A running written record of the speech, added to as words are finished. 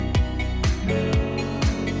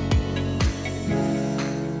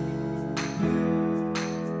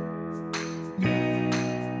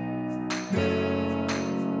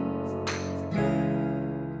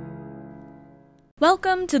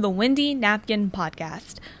Welcome to the Windy Napkin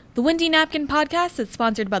Podcast. The Windy Napkin Podcast is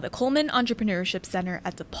sponsored by the Coleman Entrepreneurship Center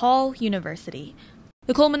at DePaul University.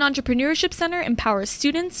 The Coleman Entrepreneurship Center empowers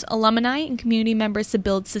students, alumni, and community members to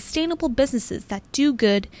build sustainable businesses that do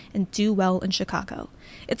good and do well in Chicago.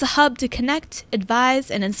 It's a hub to connect,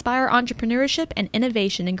 advise, and inspire entrepreneurship and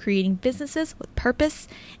innovation in creating businesses with purpose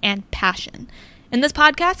and passion. In this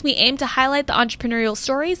podcast, we aim to highlight the entrepreneurial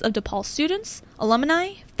stories of DePaul students,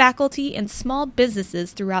 alumni, faculty, and small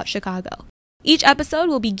businesses throughout Chicago. Each episode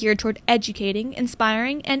will be geared toward educating,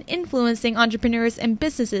 inspiring, and influencing entrepreneurs and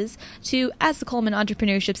businesses to, as the Coleman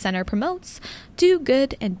Entrepreneurship Center promotes, do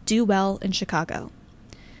good and do well in Chicago.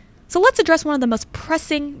 So let's address one of the most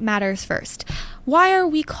pressing matters first. Why are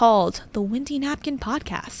we called the Windy Napkin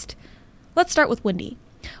Podcast? Let's start with Windy.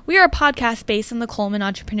 We are a podcast based in the Coleman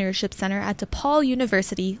Entrepreneurship Center at DePaul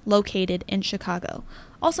University, located in Chicago,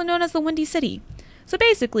 also known as the Windy City. So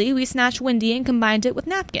basically, we snatched Windy and combined it with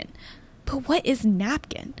napkin. But what is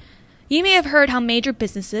napkin? You may have heard how major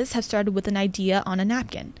businesses have started with an idea on a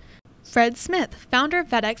napkin. Fred Smith, founder of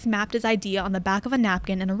FedEx, mapped his idea on the back of a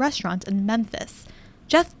napkin in a restaurant in Memphis.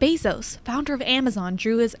 Jeff Bezos, founder of Amazon,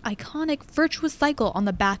 drew his iconic virtuous cycle on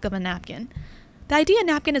the back of a napkin. The idea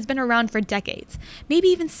napkin has been around for decades, maybe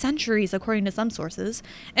even centuries according to some sources,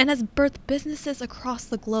 and has birthed businesses across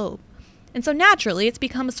the globe. And so naturally, it's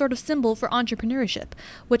become a sort of symbol for entrepreneurship,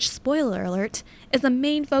 which, spoiler alert, is the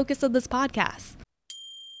main focus of this podcast.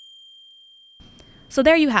 So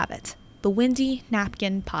there you have it, the Windy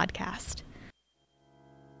Napkin Podcast.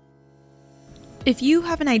 If you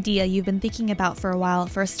have an idea you've been thinking about for a while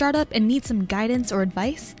for a startup and need some guidance or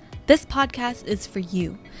advice, this podcast is for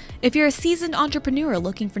you. If you're a seasoned entrepreneur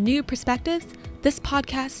looking for new perspectives, this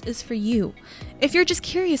podcast is for you. If you're just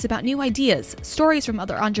curious about new ideas, stories from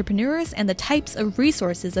other entrepreneurs, and the types of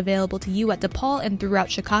resources available to you at DePaul and throughout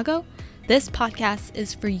Chicago, this podcast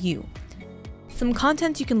is for you. Some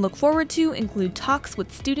content you can look forward to include talks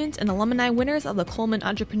with student and alumni winners of the Coleman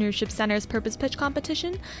Entrepreneurship Center's Purpose Pitch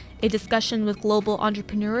Competition, a discussion with global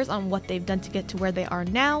entrepreneurs on what they've done to get to where they are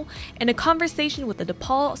now, and a conversation with a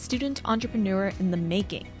DePaul student entrepreneur in the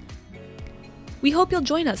making. We hope you'll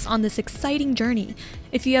join us on this exciting journey.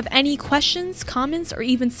 If you have any questions, comments, or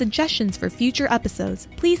even suggestions for future episodes,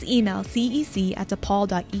 please email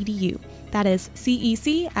cec@depaul.edu. That is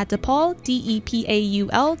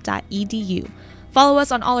cec@depaul.edu. Follow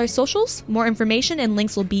us on all our socials. More information and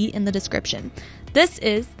links will be in the description. This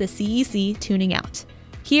is the CEC tuning out.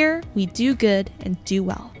 Here, we do good and do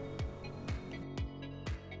well.